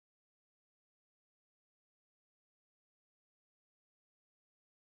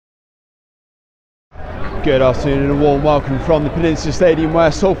Good afternoon and a warm welcome from the Peninsula Stadium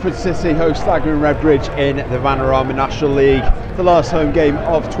where Salford City host Dagenham and Redbridge in the Vanarama National League. The last home game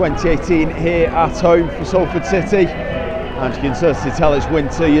of 2018 here at home for Salford City. And you can certainly tell it's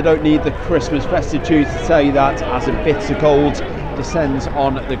winter. You don't need the Christmas festive tunes to tell you that, as a bitter cold descends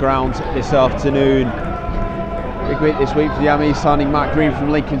on the ground this afternoon. Big week this week for the Ammies, signing Matt Green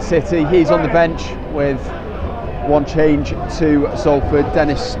from Lincoln City. He's on the bench with one change to Salford.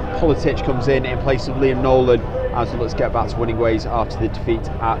 Dennis Politic comes in place of Liam Nolan as let's get back to winning ways after the defeat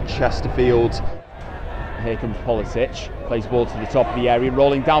at Chesterfield. Here comes Politic, plays the ball to the top of the area,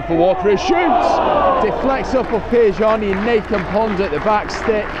 rolling down for Walker, who shoots! Deflects up off Piergiani and Nathan Pond at the back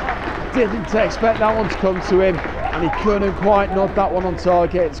stick. Didn't expect that one to come to him and he couldn't quite nod that one on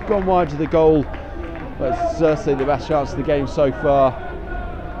target. It's gone wide of the goal, but it's certainly the best chance of the game so far.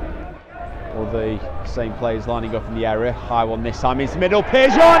 All the same players lining up in the area. High one this time into the middle.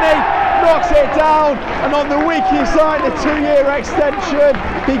 Piergiani knocks it down, and on the weakest side, the 2-year extension,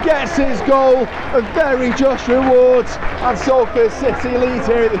 he gets his goal. A very just reward, and Salford City lead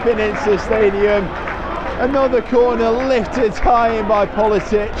here at the Peninsula Stadium. Another corner lifted high in by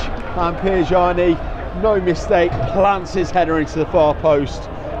Politic, and Piergiani, no mistake, plants his header into the far post,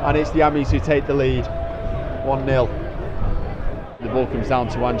 and it's the Ammies who take the lead, 1-0. The ball comes down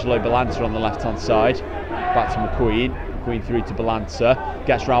to Angelo Balanta on the left-hand side. Back to McQueen. McQueen through to Balanta.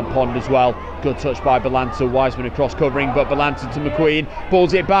 Gets round Pond as well. Good touch by Balanta. Wiseman across covering, but Balanta to McQueen.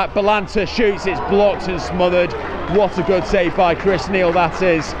 Balls it back. Balanta shoots. It's blocked and smothered. What a good save by Chris Neal that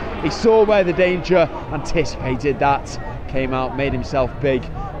is. He saw where the danger, anticipated that. Came out, made himself big,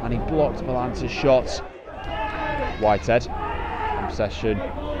 and he blocked Balanta's shot. Whitehead in possession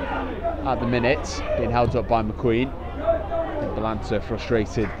at the minute. Being held up by McQueen. Balanta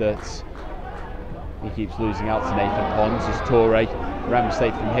frustrated that he keeps losing out to Nathan Pons as Torre, grand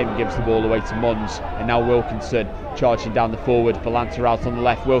mistake from him, gives the ball away to Mons, and now Wilkinson charging down the forward. Balanta out on the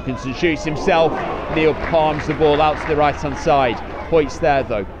left, Wilkinson shoots himself. Neal palms the ball out to the right hand side. Hoyt's there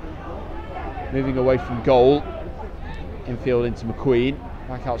though, moving away from goal, infield into McQueen,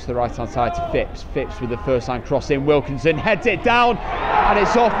 back out to the right hand side to Phipps. Phipps with the first line cross in. Wilkinson heads it down and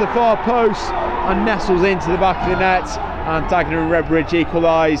it's off the far post and nestles into the back of the net. And Dagenham and Redbridge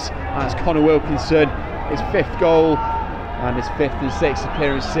equalise. That's Connor Wilkinson, his 5th goal and his 5th and 6th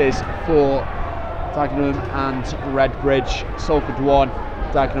appearances for Dagenham and Redbridge. Salford 1,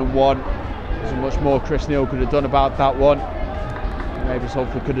 Dagenham 1. There's much more Chris Neal could have done about that one. Maybe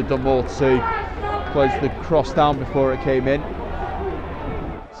Salford could have done more to close the cross down before it came in.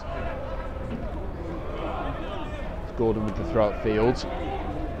 Gordon with the throw upfield.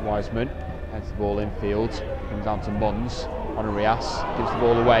 Wiseman heads the ball infield, comes down to Mons. Honorias gives the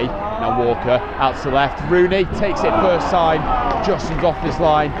ball away. Now Walker out to the left. Rooney takes it first time. Justin's off his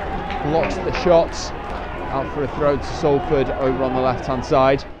line, blocks the shots. Out for a throw to Salford over on the left hand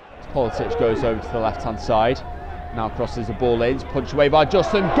side. Politic goes over to the left hand side. Now crosses the ball in. It's punched away by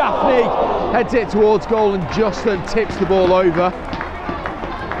Justin. Gaffney heads it towards goal and Justin tips the ball over.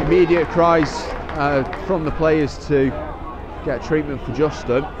 Immediate cries from the players to get treatment for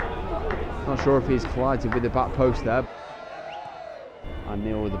Justin. Not sure if he's collided with the back post there. And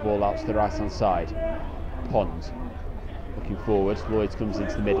Neal with the ball out to the right hand side. Pond looking forward. Lloyd comes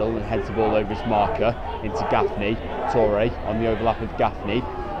into the middle and heads the ball over his marker into Gaffney. Torre on the overlap with Gaffney.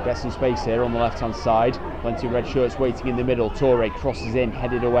 Gets some space here on the left hand side. Plenty of red shirts waiting in the middle. Torre crosses in,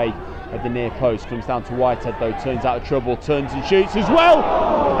 headed away at the near post. Comes down to Whitehead though, turns out of trouble, turns and shoots as well.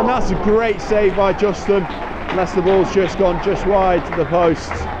 And that's a great save by Justin. Unless the ball's just gone just wide to the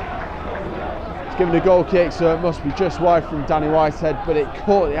post. It's given a goal kick, so it must be just wide from Danny Whitehead, but it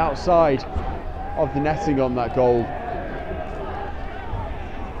caught the outside of the netting on that goal.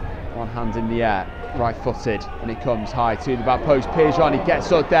 One hand in the air, right footed, and it comes high to the back post. Piergiani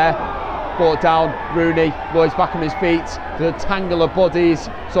gets up there, brought down. Rooney, Lloyd's back on his feet. The tangle of bodies,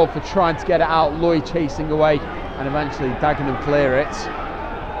 Salford trying to get it out. Lloyd chasing away, and eventually Dagenham clear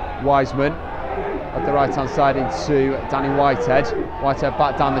it. Wiseman at the right hand side into Danny Whitehead. Whitehead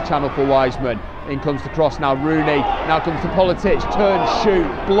back down the channel for Wiseman. In comes the cross now. Rooney now comes to Politic. Turn, shoot,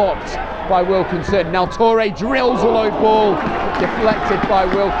 blocked by Wilkinson. Now Torre drills a low ball, deflected by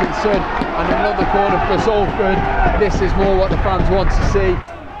Wilkinson, and another corner for Salford. This is more what the fans want to see.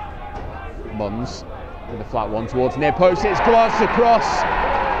 Mons with a flat one towards near post. It's glanced across,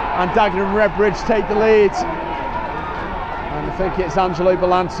 and Dagenham and Redbridge take the lead. And I think it's Angelo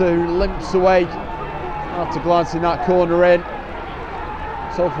Balanta who limps away after glancing that corner in.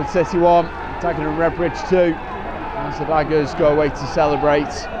 Salford City 1, Dagenham and Redbridge 2. As the Daggers go away to celebrate.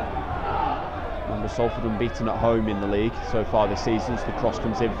 Salford unbeaten at home in the league so far this season. So the cross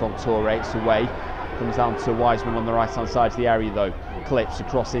comes in from Torre, it's away. Comes down to Wiseman on the right hand side of the area though. Clips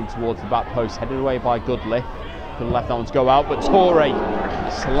across in towards the back post, headed away by Goodley. Could have left that one to go out, but Torre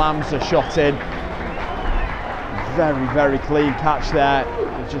slams a shot in. Very, very clean catch there.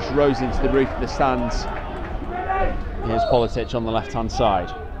 It just rose into the roof of the stands. Here's Politic on the left hand side.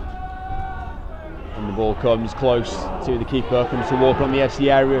 And the ball comes close to the keeper, comes to Walker on the edge of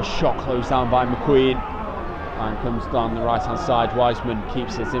the area, shot closed down by McQueen. And comes down the right hand side. Wiseman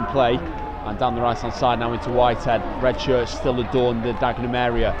keeps it in play. And down the right hand side now into Whitehead. Red shirts still adorn the Dagenham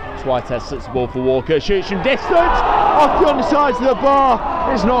area. So Whitehead sets the ball for Walker, shoots from distance, off the underside of the bar.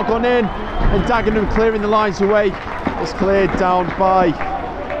 It's not gone in, and Dagenham clearing the lines away. It's cleared down by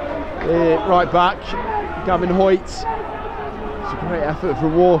right back Gavin Hoyt. It's a great effort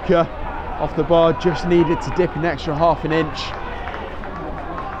from Walker. Off the bar, just needed to dip an extra half an inch.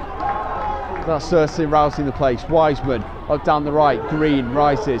 That's certainly rousing the place. Wiseman up down the right. Green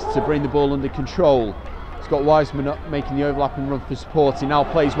rises to bring the ball under control. He's got Wiseman up making the overlapping run for support. He now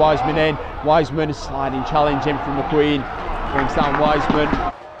plays Wiseman in. Wiseman, a sliding challenge in from McQueen. Brings down Wiseman.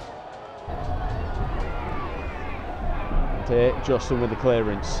 And here, Justin with the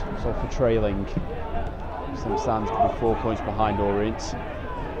clearance. Salford trailing. Some stands could be 4 points behind Orient.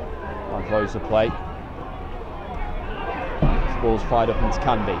 And close the play. This ball's fired up into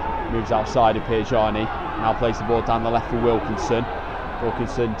Candy. Moves outside of Piergiani. Now plays the ball down the left for Wilkinson.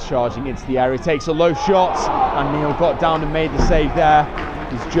 Wilkinson charging into the area, takes a low shot, and Neil got down and made the save there.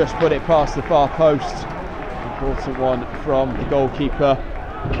 He's just put it past the far post. Important one from the goalkeeper.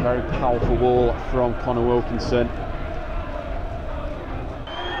 A very powerful ball from Connor Wilkinson.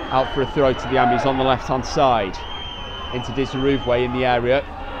 Out for a throw to the Ambies on the left hand side. Into Disaruvwe in the area.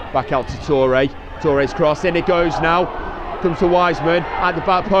 Back out to Torre. Torre's cross, in it goes now. Comes to Wiseman at the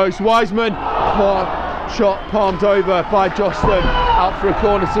back post. Wiseman, shot palmed over by Justin. Out for a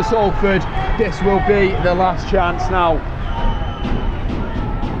corner to Salford. This will be the last chance now.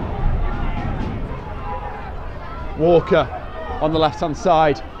 Walker on the left hand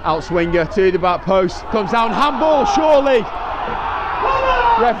side. Outswinger to the back post. Comes down, handball surely.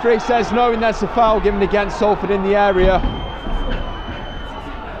 Referee says no, and there's a foul given against Salford in the area.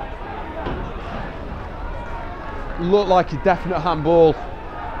 Looked like a definite handball.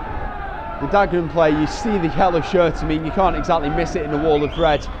 The Dagenham play, you see the yellow shirt, I mean you can't exactly miss it in a wall of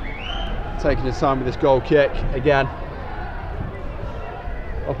red. Taking his time with this goal kick again.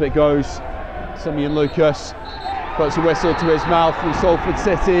 Up it goes. Simeon Lucas puts a whistle to his mouth, and Salford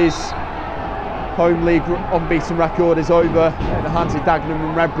City's home league unbeaten record is over in the hands of Dagenham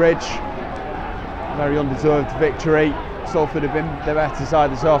and Redbridge. Very undeserved victory. Salford have been the better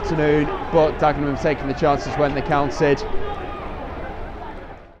side this afternoon, but Dagenham have taken the chances when they counted.